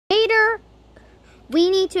We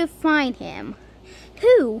need to find him.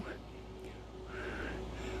 Who?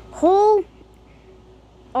 Whole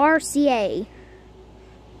RCA.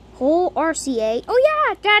 Whole RCA. Oh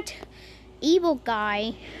yeah, that evil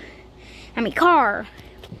guy. I mean car.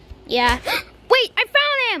 Yeah. Wait, I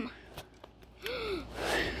found him!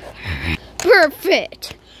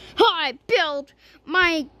 Perfect! I built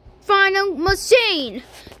my final machine!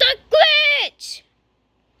 The glitch!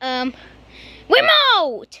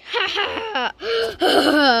 Remote!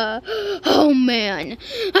 Oh man,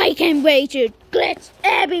 I can't wait to glitch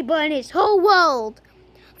everybody's whole world!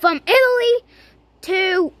 From Italy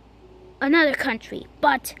to another country.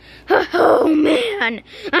 But, oh man,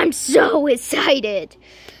 I'm so excited!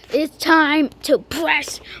 It's time to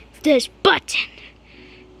press this button.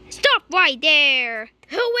 Stop right there!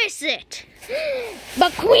 Who is it?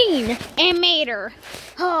 McQueen and Mater.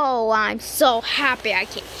 Oh, I'm so happy I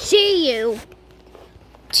can see you.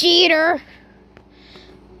 Cheater.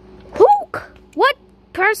 Hook! What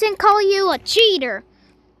person call you a cheater?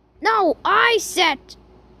 No, I said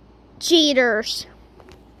cheaters.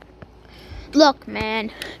 Look,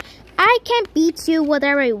 man, I can beat you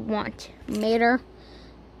whatever I want, Mater.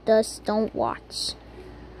 Just don't watch.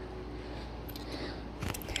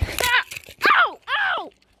 Ow! Ow!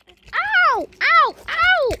 Ow! Ow!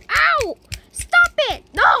 Ow! Ow! Stop it!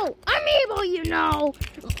 No! I'm evil, you know.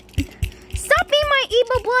 Stop being my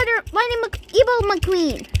evil brother, evil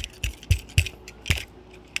McQueen.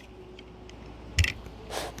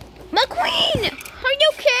 McQueen! Are you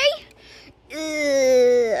okay?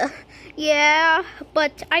 Yeah,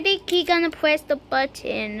 but I think he's gonna press the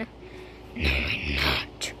button. No, I'm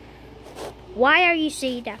not. Why are you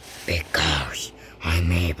saying that? Because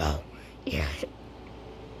I'm evil. Yes.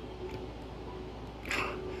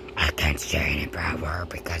 I can't say any power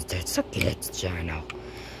because it's a kids channel.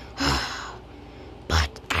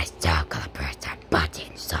 But I still gotta press that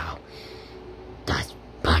button, so just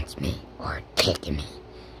punch me or kick me,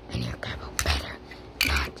 and you'll get better.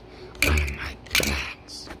 Not one of my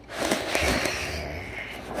plans.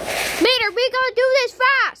 Mater, we gotta do this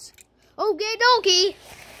fast. Okay, dokie.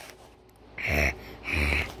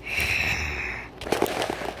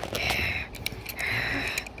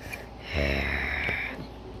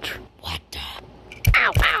 What the?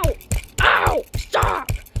 Ow, ow, ow,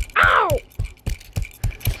 stop, ow.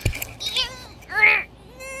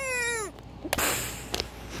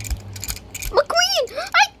 McQueen,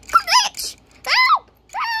 I glitched. Help,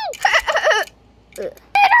 help.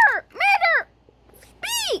 Mater,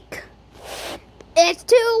 speak. It's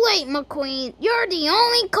too late, McQueen. You're the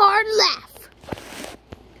only card left.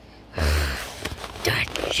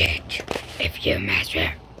 That's it. If you mess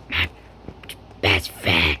with my best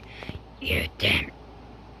friend, you did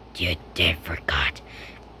forgot.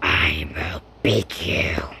 I will beat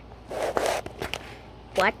you.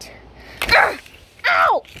 What? Ow!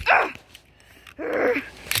 Ow!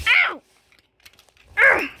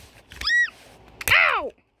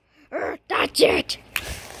 Ow! That's it.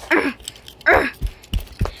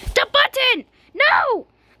 The button! No!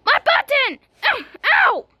 My button!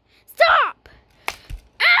 Ow! Stop!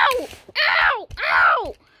 Ow! Ow!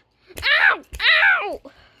 Ow! Ow! Ow!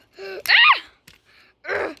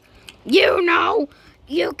 You know,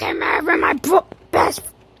 you can marry my best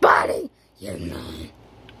buddy. You know.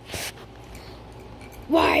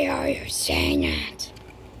 Why are you saying that?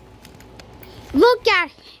 Look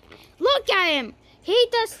at him! He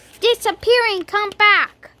just disappear and come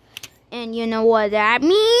back. And you know what that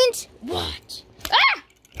means? What? Ah!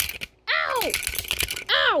 Ow!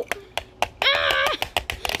 Ow! Ah!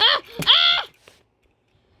 Ah! Ah!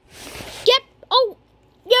 Yep. Oh,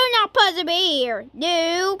 you're not supposed to be here,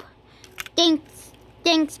 noob.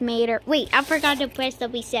 Thanks, Mater. Wait, I forgot to press the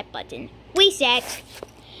reset button. Reset.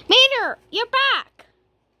 Mater, you're back.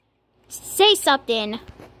 Say something.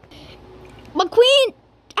 McQueen,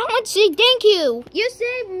 I want to say thank you. You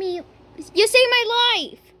saved me. You saved my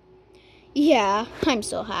life. Yeah, I'm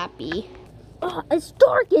so happy. Oh, it's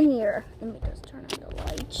dark in here. Let me just turn on the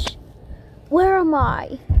lights. Where am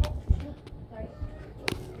I?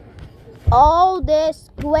 Oh, this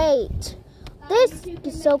great. This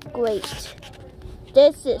is so great.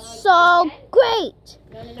 This is so great.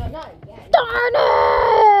 Darn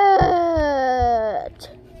it!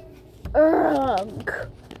 Ugh.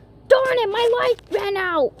 Darn it, my light ran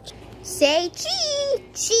out. Say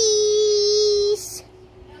cheese.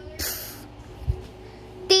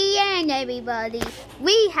 The end, everybody.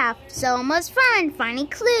 We have so much fun finding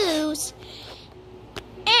clues.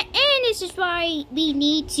 And this is why we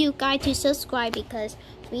need you guys to subscribe, because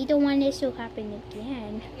we don't want this to happen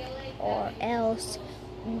again. Or else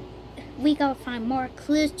we gotta find more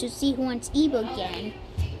clues to see who wants Ebo again.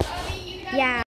 Yeah.